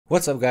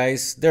What's up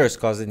guys, there's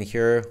Cousin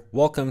here.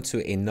 Welcome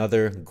to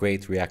another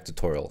great React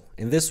tutorial.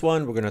 In this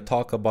one, we're going to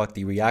talk about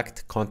the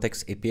React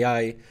Context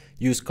API,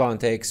 use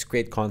context,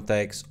 create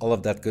context, all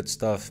of that good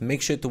stuff.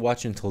 Make sure to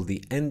watch until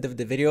the end of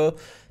the video,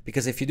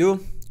 because if you do,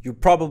 you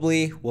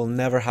probably will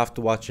never have to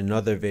watch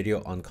another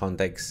video on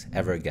context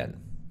ever again.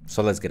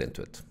 So let's get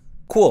into it.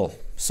 Cool,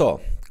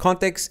 so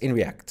context in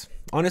React.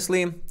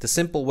 Honestly, the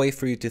simple way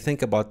for you to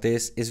think about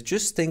this is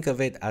just think of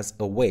it as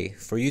a way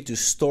for you to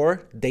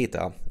store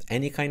data,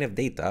 any kind of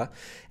data,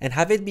 and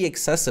have it be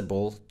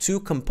accessible to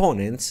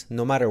components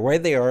no matter where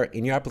they are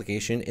in your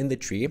application in the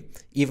tree,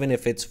 even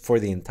if it's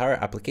for the entire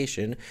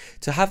application,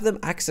 to have them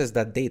access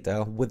that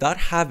data without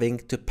having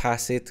to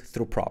pass it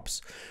through props.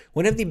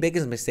 One of the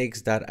biggest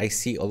mistakes that I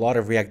see a lot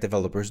of React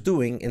developers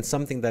doing, and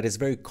something that is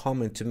very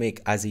common to make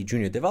as a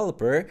junior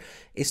developer,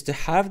 is to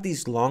have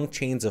these long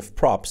chains of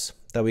props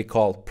that we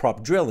call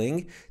prop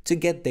drilling to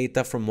get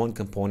data from one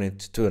component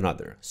to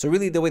another. So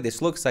really the way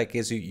this looks like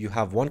is you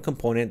have one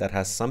component that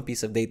has some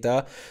piece of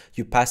data,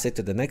 you pass it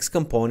to the next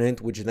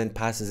component, which then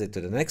passes it to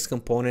the next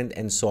component,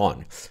 and so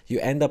on. You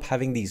end up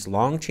having these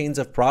long chains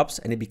of props,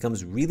 and it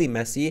becomes really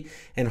messy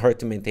and hard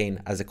to maintain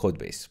as a code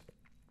base.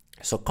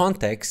 So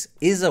context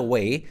is a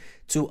way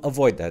to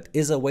avoid that,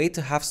 is a way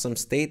to have some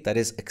state that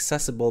is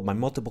accessible by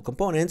multiple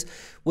components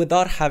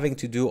without having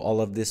to do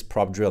all of this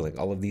prop drilling,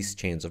 all of these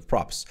chains of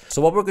props.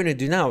 So what we're going to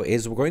do now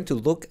is we're going to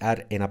look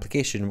at an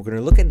application. We're going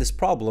to look at this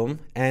problem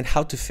and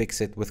how to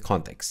fix it with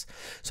context.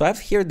 So I have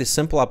here this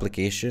simple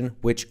application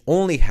which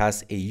only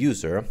has a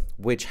user,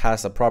 which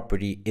has a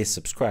property is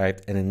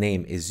subscribed and a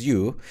name is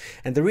you.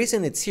 And the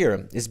reason it's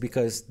here is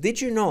because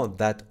did you know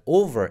that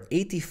over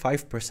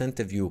 85%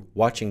 of you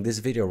watching this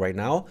video right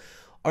now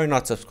are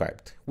not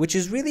subscribed, which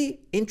is really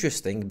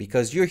interesting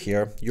because you're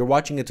here, you're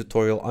watching a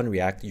tutorial on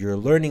React, you're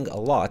learning a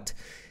lot,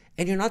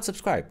 and you're not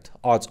subscribed,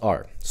 odds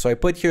are. So I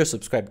put here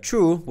subscribe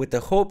true with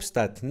the hopes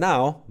that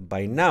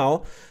by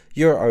now,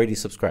 you're already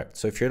subscribed.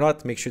 So if you're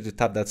not, make sure to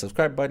tap that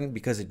subscribe button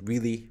because it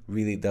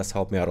really does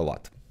help me out a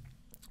lot.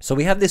 So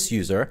we have this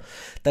user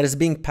that is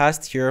being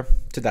passed here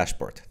to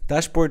dashboard.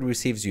 Dashboard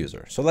receives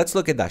user. So let's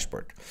look at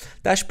dashboard.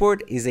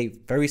 Dashboard is a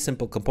very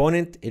simple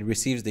component. It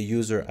receives the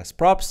user as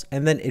props,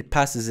 and then it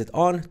passes it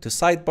on to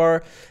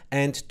sidebar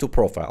and to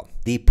profile.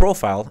 The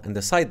profile and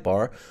the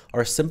sidebar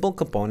are simple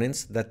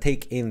components that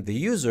take in the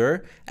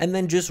user and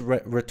then just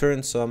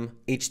return some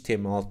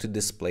HTML to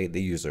display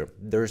the user.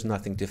 There's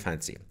nothing too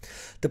fancy.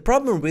 The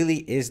problem really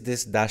is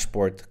this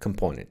dashboard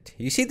component.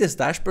 You see, this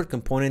dashboard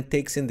component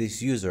takes in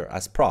this user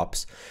as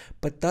props,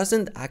 but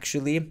doesn't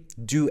actually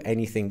do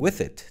anything with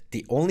it.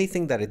 The only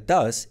thing that it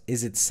does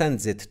is it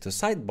sends it to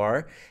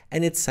sidebar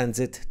and it sends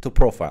it to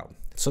profile.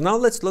 So now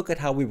let's look at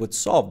how we would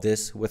solve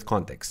this with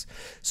context.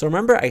 So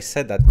remember I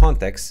said that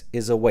context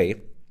is a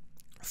way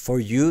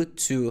for you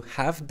to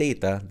have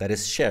data that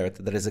is shared,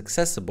 that is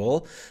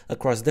accessible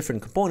across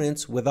different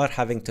components without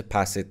having to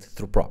pass it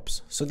through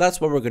props. So that's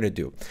what we're going to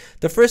do.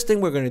 The first thing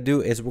we're going to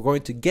do is we're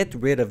going to get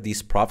rid of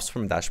these props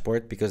from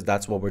dashboard because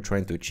that's what we're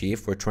trying to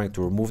achieve. We're trying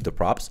to remove the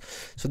props.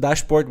 So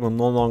dashboard will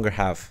no longer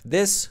have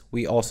this.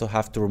 We also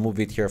have to remove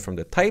it here from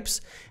the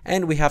types,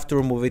 and we have to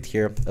remove it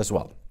here as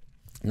well.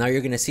 Now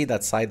you're going to see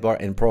that sidebar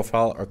and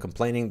profile are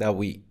complaining that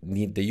we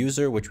need the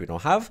user, which we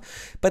don't have,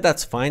 but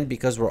that's fine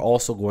because we're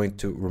also going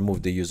to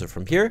remove the user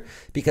from here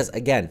because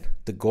again,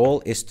 the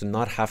goal is to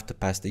not have to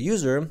pass the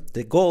user.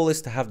 The goal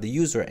is to have the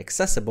user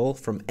accessible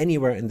from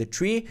anywhere in the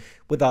tree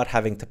without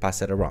having to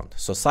pass it around.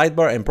 So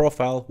sidebar and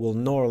profile will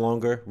no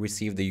longer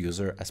receive the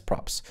user as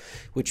props,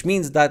 which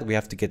means that we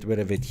have to get rid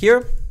of it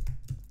here.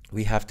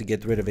 We have to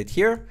get rid of it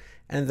here,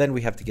 and then we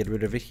have to get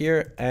rid of it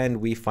here,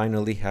 and we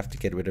finally have to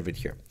get rid of it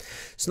here.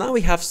 So now we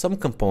have some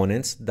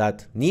components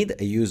that need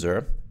a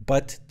user,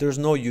 but there's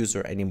no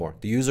user anymore.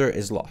 The user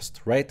is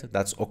lost, right?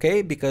 That's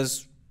okay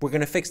because we're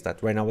going to fix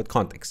that right now with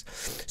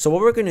context. So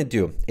what we're going to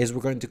do is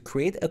we're going to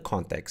create a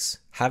context,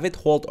 have it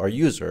hold our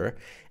user,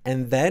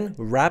 and then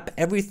wrap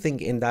everything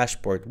in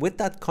dashboard with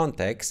that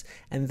context,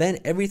 and then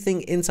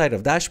everything inside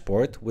of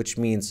dashboard, which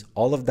means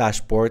all of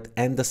dashboard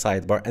and the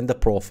sidebar and the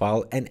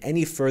profile and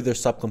any further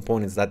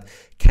subcomponents that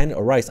can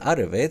arise out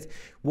of it,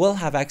 will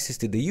have access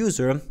to the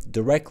user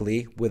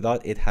directly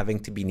without it having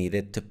to be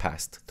needed to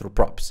pass through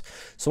props.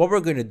 So what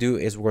we're going to do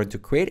is we're going to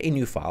create a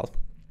new file.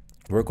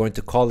 We're going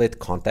to call it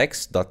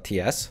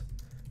context.ts.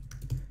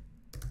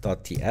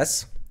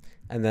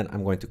 And then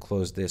I'm going to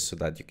close this so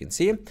that you can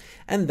see.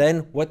 And then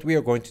what we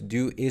are going to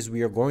do is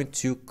we are going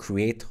to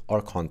create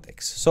our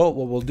context. So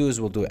what we'll do is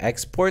we'll do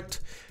export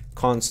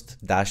const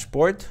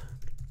dashboard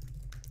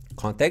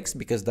context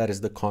because that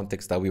is the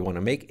context that we want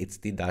to make. It's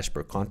the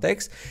dashboard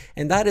context.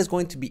 And that is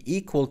going to be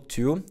equal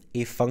to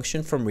a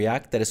function from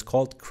React that is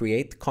called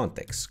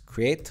createContext.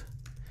 Create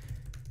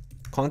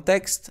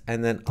context,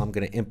 and then I'm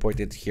going to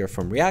import it here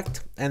from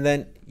React, and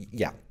then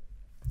yeah,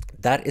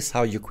 that is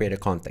how you create a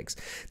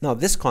context. Now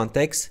this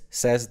context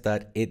says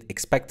that it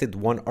expected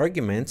one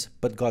argument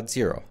but got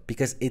 0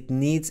 because it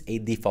needs a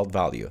default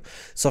value.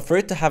 So for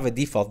it to have a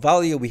default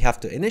value, we have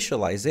to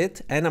initialize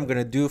it, and I'm going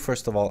to do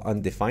first of all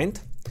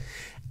undefined,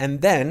 And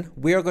then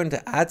we are going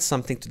to add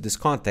something to this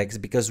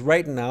context because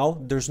right now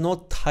there's no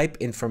type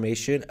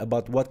information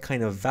about what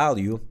kind of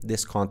value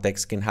this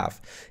context can have.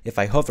 If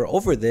I hover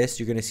over this,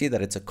 you're going to see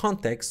that it's a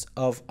context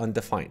of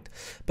undefined.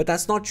 But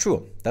that's not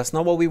true. That's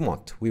not what we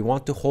want. We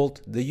want to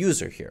hold the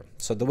user here.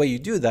 So the way you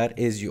do that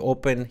is you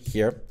open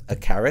here a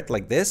caret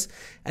like this,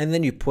 and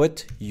then you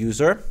put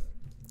user,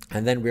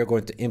 and then we're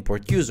going to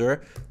import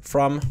user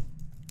from,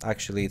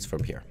 actually it's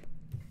from here.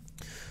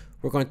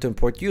 We're going to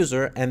import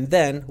user, and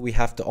then we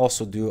have to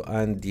also do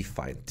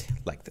undefined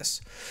like this.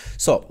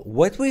 So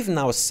what we've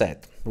now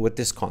said with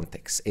this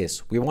context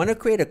is we want to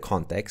create a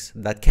context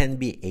that can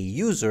be a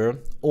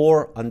user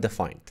or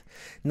undefined.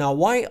 Now,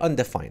 why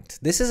undefined?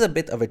 This is a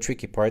bit of a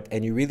tricky part,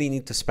 and you really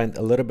need to spend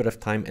a little bit of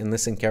time and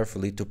listen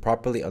carefully to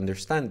properly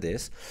understand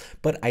this.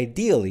 But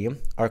ideally,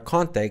 our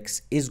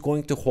context is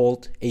going to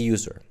hold a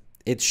user.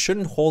 It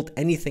shouldn't hold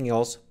anything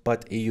else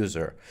but a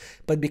user.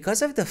 But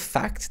because of the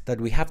fact that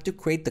we have to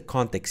create the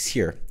context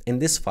here in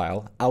this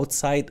file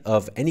outside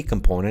of any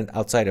component,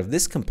 outside of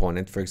this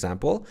component, for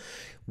example,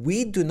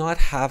 we do not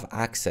have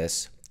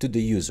access to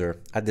the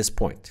user at this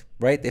point,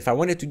 right? If I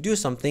wanted to do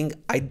something,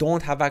 I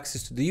don't have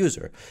access to the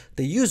user.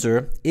 The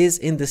user is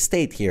in the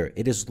state here.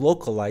 It is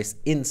localized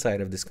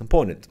inside of this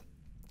component.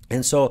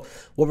 And so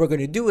what we're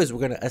going to do is we're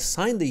going to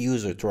assign the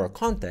user to our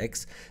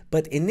context,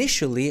 but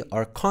initially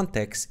our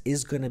context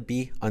is going to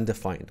be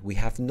undefined. We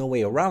have no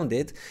way around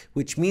it,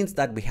 which means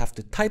that we have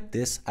to type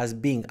this as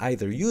being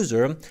either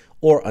user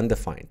or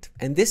undefined.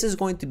 And this is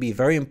going to be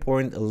very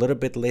important a little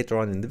bit later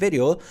on in the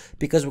video,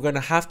 because we're going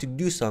to have to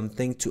do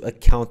something to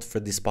account for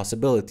this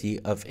possibility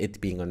of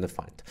it being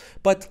undefined.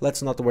 But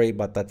let's not worry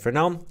about that for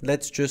now.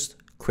 Let's just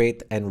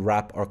create and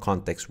wrap our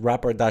context,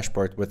 wrap our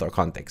dashboard with our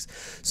context.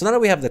 So now that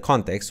we have the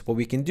context, what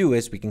we can do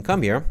is we can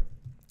come here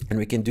and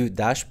we can do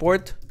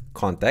dashboard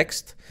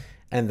context,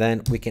 and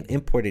then we can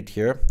import it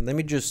here. Let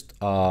me just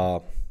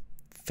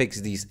fix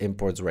these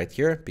imports right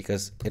here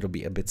because it'll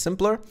be a bit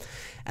simpler.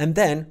 And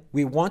then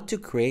we want to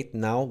create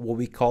now what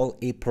we call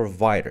a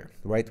provider,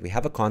 right? We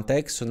have a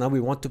context, so now we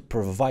want to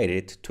provide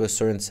it to a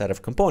certain set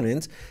of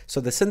components.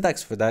 So the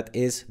syntax for that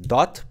is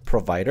dot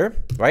provider,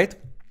 right?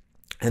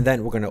 And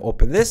then we're going to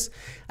open this,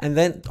 and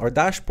then our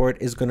dashboard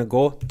is going to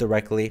go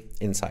directly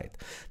inside.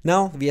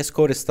 Now VS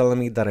Code is telling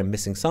me that I'm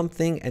missing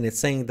something, and it's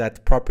saying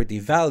that property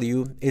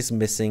value is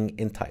missing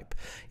in type.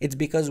 It's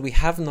because we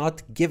have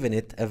not given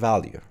it a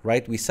value,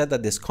 right? We said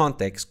that this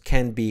context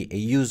can be a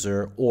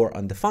user or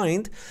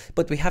undefined,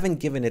 but we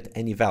haven't given it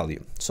any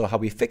value. So how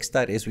we fix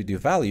that is we do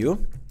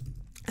value,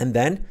 and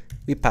then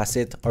we pass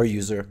it our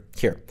user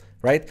here.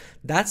 Right?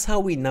 That's how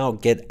we now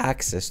get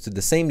access to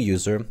the same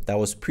user that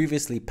was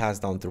previously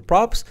passed down through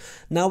props.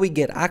 Now we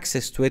get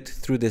access to it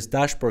through this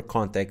dashboard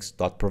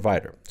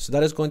context.provider. So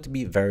that is going to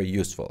be very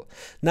useful.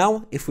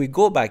 Now, if we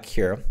go back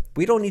here,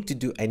 we don't need to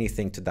do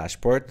anything to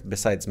dashboard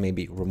besides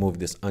maybe remove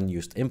this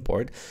unused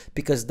import,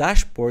 because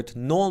dashboard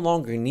no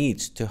longer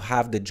needs to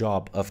have the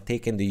job of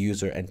taking the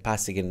user and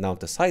passing it down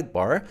to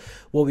sidebar.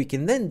 What we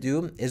can then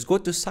do is go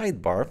to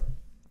sidebar.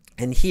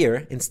 And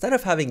here, instead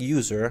of having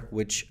user,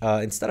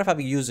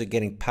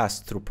 getting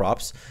passed through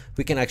props,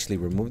 we can actually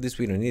remove this.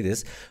 We don't need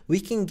this. We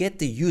can get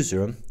the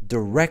user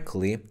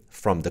directly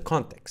from the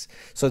context.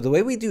 So the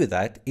way we do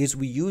that is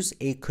we use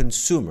a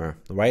consumer,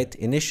 right?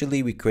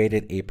 Initially, we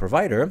created a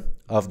provider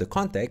of the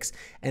context,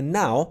 and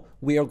now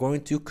we are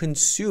going to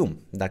consume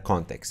that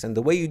context. And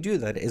the way you do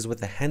that is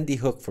with a handy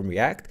hook from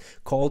React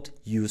called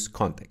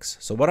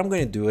useContext. So what I'm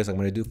going to do is I'm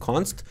going to do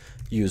const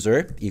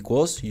user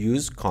equals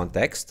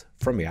useContext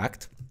from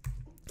React.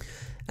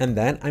 And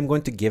then I'm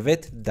going to give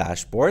it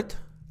dashboard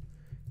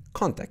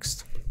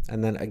context.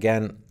 And then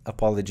again,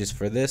 apologies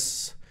for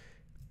this,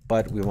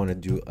 but we want to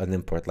do an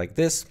import like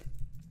this.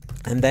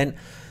 And then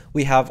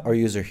we have our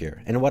user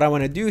here. And what I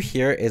want to do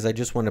here is I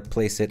just want to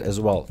place it as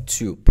well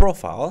to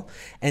profile.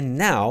 And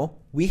now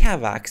we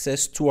have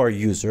access to our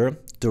user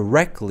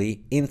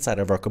directly inside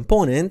of our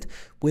component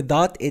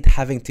without it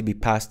having to be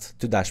passed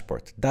to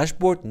dashboard.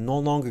 Dashboard no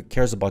longer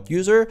cares about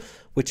user,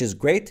 which is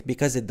great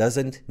because it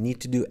doesn't need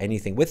to do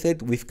anything with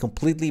it. We've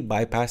completely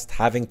bypassed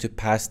having to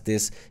pass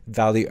this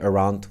value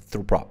around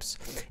through props.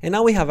 And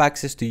now we have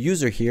access to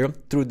user here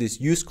through this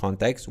use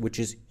context, which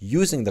is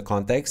using the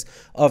context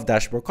of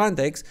dashboard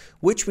context,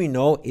 which we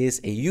know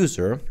is a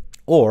user,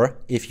 or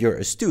if you're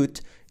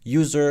astute,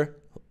 user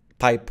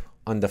type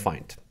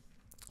undefined.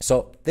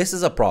 So this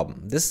is a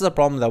problem. This is a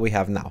problem that we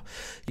have now.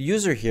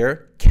 User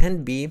here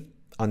can be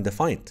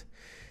undefined.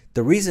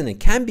 The reason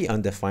it can be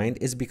undefined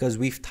is because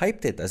we've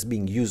typed it as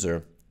being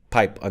user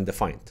type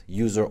undefined,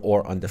 user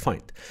or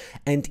undefined.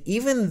 And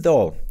even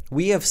though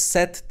we have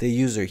set the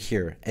user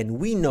here and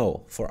we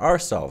know for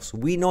ourselves,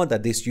 we know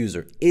that this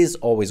user is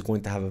always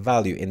going to have a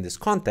value in this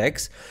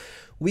context,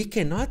 we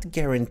cannot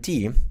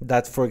guarantee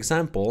that, for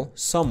example,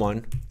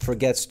 someone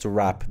forgets to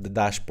wrap the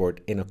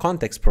dashboard in a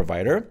context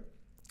provider,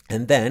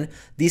 and then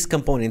these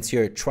components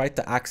here try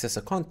to access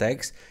a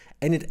context,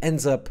 and it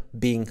ends up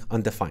being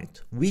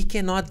undefined. We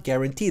cannot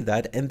guarantee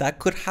that, and that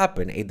could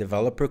happen. A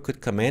developer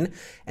could come in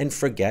and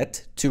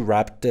forget to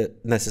wrap the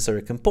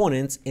necessary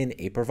components in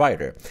a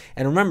provider.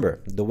 And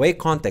remember, the way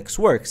context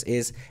works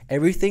is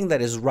everything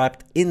that is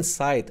wrapped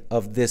inside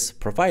of this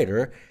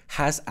provider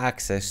has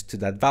access to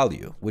that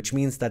value, which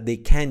means that they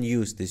can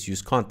use this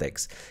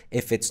useContext.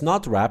 If it's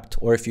not wrapped,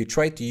 or if you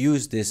try to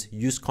use this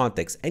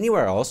useContext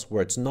anywhere else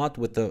where it's not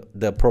with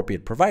the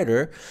appropriate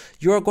provider,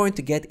 you are going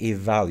to get a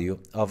value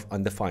of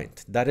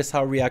undefined. That is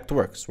how React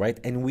works, right?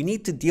 And we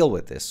need to deal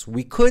with this.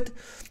 We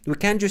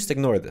can't just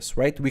ignore this,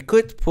 right? We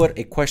could put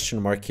a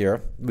question mark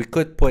here. We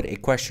could put a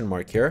question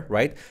mark here,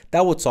 right?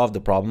 That would solve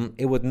the problem.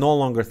 It would no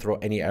longer throw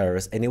any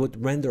errors, and it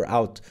would render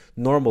out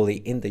normally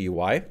in the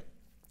UI.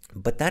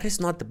 But that is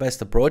not the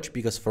best approach,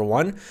 because for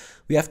one,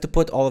 we have to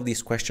put all of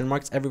these question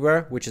marks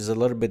everywhere, which is a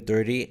little bit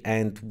dirty,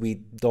 and we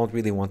don't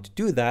really want to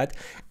do that.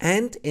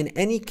 And in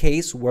any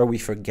case where we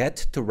forget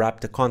to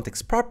wrap the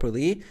context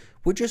properly,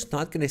 we're just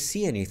not going to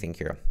see anything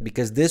here,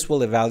 because this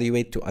will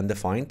evaluate to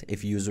undefined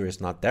if user is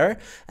not there,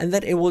 and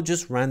then it will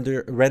just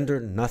render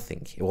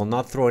nothing. It will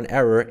not throw an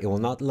error. It will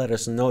not let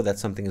us know that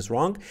something is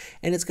wrong,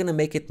 and it's going to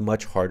make it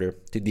much harder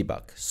to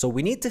debug. So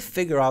we need to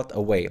figure out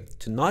a way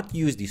to not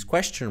use these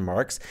question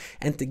marks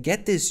and to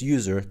get this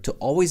user to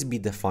always be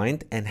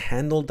defined and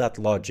handle that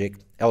logic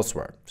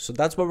elsewhere. So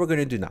that's what we're going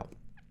to do now.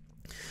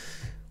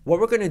 What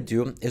we're going to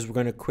do is we're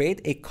going to create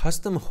a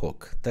custom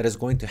hook that is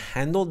going to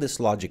handle this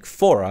logic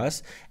for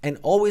us and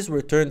always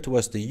return to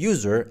us the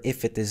user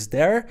if it is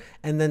there.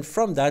 And then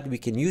from that, we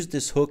can use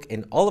this hook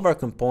in all of our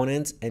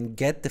components and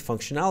get the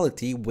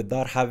functionality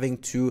without having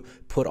to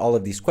put all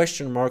of these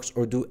question marks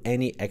or do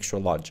any extra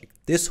logic.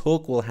 This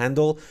hook will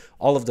handle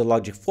all of the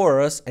logic for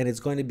us, and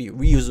it's going to be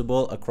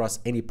reusable across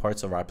any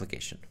parts of our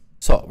application.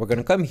 So we're going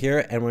to come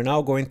here and we're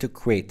now going to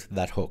create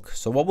that hook.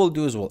 So what we'll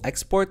do is we'll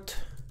export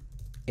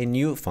a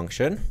new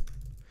function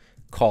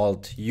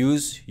called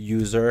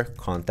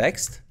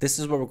useContext. This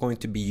is what we're going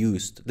to be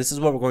used. This is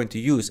what we're going to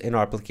use in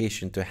our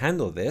application to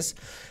handle this.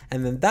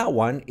 And then that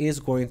one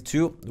is going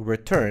to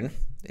return,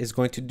 is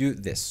going to do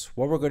this.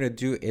 What we're going to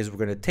do is we're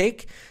going to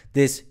take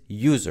this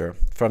user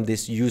from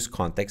this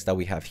useContext that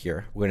we have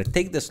here. We're going to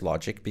take this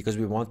logic because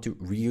we want to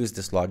reuse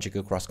this logic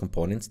across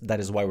components.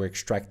 That is why we're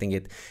extracting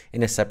it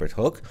in a separate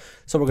hook.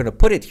 So we're going to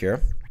put it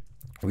here.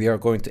 We are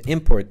going to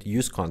import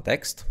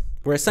useContext.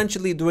 We're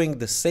essentially doing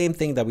the same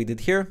thing that we did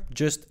here,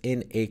 just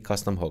in a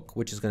custom hook,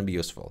 which is going to be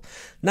useful.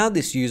 Now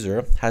this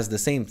user has the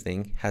same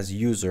thing, has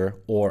user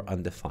or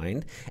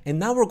undefined. And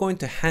now we're going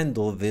to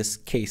handle this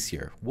case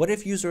here. What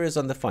if user is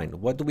undefined?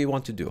 What do we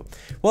want to do?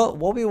 Well,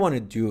 what we want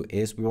to do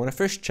is we want to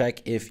first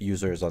check if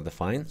user is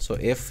undefined. So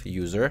if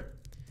user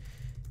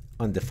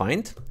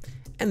undefined.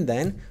 And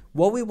then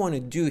what we want to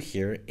do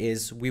here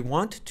is we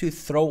want to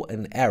throw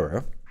an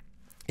error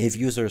if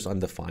user is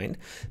undefined,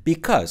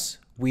 because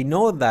we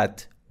know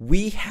that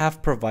we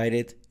have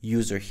provided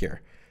user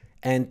here,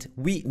 and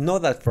we know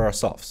that for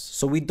ourselves.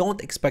 So we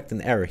don't expect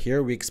an error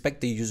here. We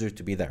expect the user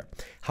to be there.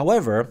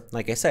 However,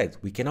 like I said,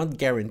 we cannot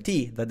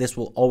guarantee that this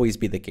will always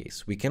be the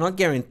case. We cannot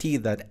guarantee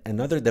that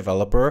another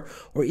developer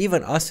or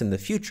even us in the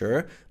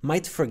future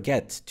might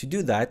forget to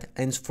do that.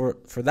 And for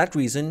that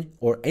reason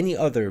or any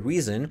other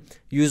reason,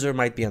 user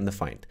might be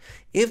undefined.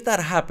 If that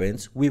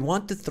happens, we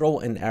want to throw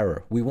an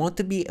error. We want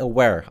to be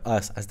aware,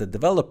 us as the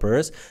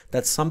developers,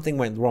 that something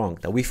went wrong,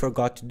 that we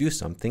forgot to do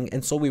something,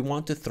 and so we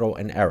want to throw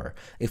an error.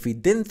 If we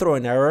didn't throw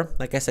an error,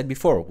 like I said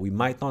before, we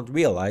might not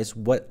realize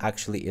what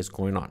actually is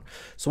going on.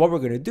 So what we're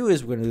going to do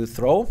is we're going to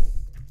throw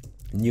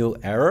new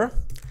error,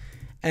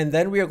 and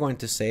then we are going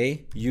to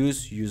say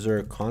use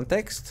user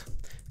context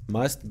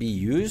must be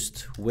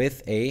used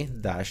with a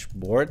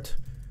dashboard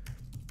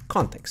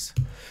context.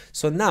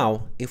 So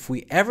now, if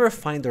we ever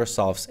find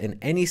ourselves in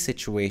any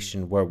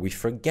situation where we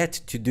forget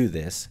to do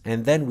this,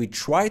 and then we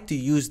try to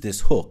use this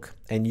hook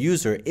and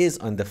user is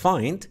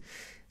undefined,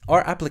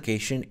 our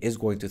application is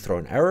going to throw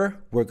an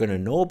error. We're going to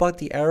know about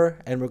the error,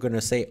 and we're going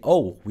to say,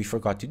 oh, we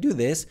forgot to do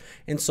this.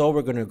 And so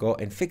we're going to go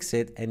and fix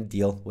it and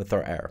deal with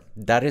our error.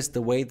 That is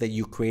the way that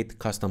you create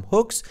custom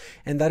hooks,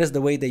 and that is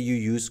the way that you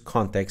use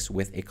context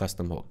with a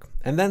custom hook.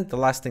 And then the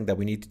last thing that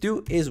we need to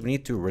do is we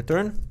need to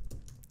return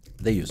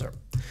the user,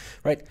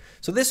 right?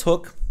 So this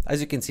hook, as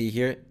you can see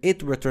here,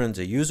 it returns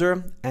a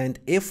user. And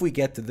if we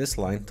get to this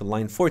line, to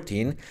line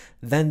 14,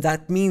 then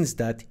that means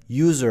that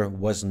user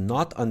was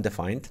not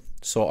undefined.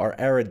 So our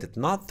error did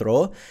not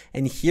throw.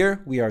 And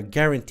here we are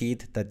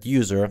guaranteed that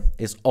user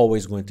is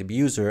always going to be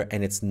user,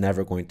 and it's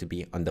never going to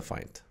be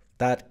undefined.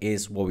 That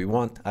is what we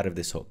want out of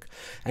this hook.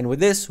 And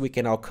with this, we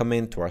can now come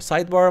into our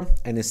sidebar,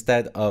 and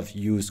instead of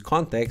use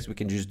context, we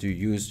can just do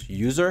use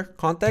user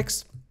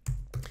context.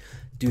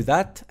 Do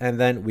that, and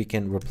then we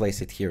can replace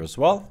it here as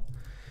well.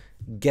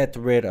 Get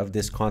rid of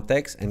this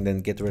context and then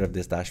get rid of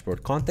this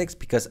dashboard context,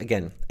 because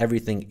again,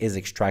 everything is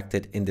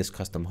extracted in this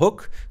custom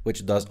hook,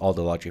 which does all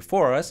the logic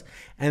for us.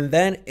 And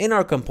then in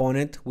our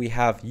component, we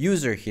have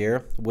user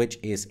here, which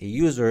is a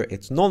user.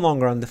 It's no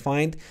longer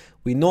undefined.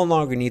 we no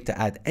longer need to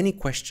add any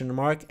question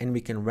mark, and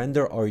we can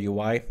render our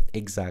UI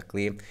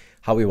exactly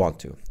how we want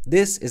to.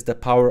 This is the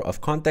power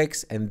of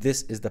context, and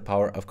this is the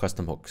power of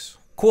custom hooks.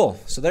 Cool,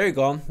 so there you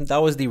go. That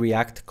was the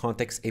React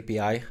Context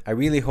API. I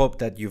really hope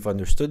that you've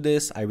understood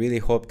this. I really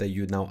hope that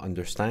you now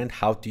understand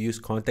how to use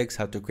context,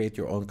 how to create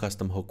your own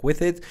custom hook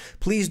with it.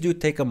 Please do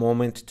take a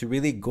moment to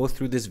really go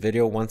through this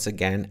video once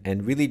again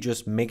and really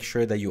just make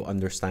sure that you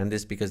understand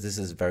this, because this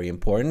is very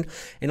important.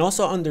 And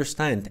also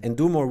understand and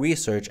do more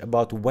research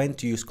about when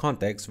to use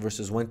context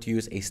versus when to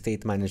use a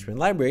state management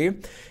library,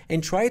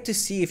 and try to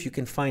see if you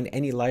can find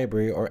any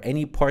library or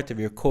any part of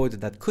your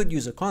code that could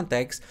use a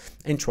context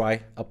and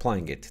try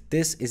applying it.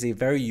 This is a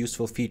very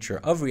useful feature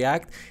of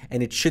React,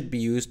 and it should be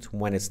used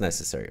when it's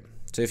necessary.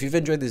 So if you've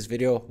enjoyed this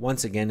video,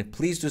 once again,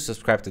 please do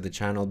subscribe to the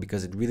channel,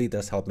 because it really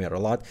does help me out a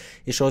lot.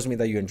 It shows me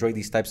that you enjoy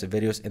these types of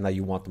videos and that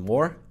you want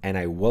more, and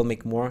I will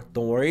make more,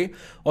 don't worry.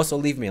 Also,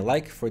 leave me a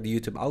like for the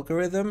YouTube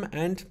algorithm.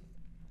 And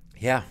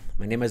yeah,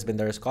 my name has been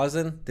Darius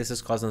Kozin. This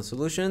is Kozin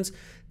Solutions.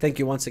 Thank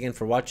you once again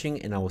for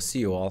watching, and I will see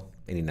you all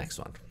in the next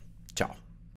one. Ciao.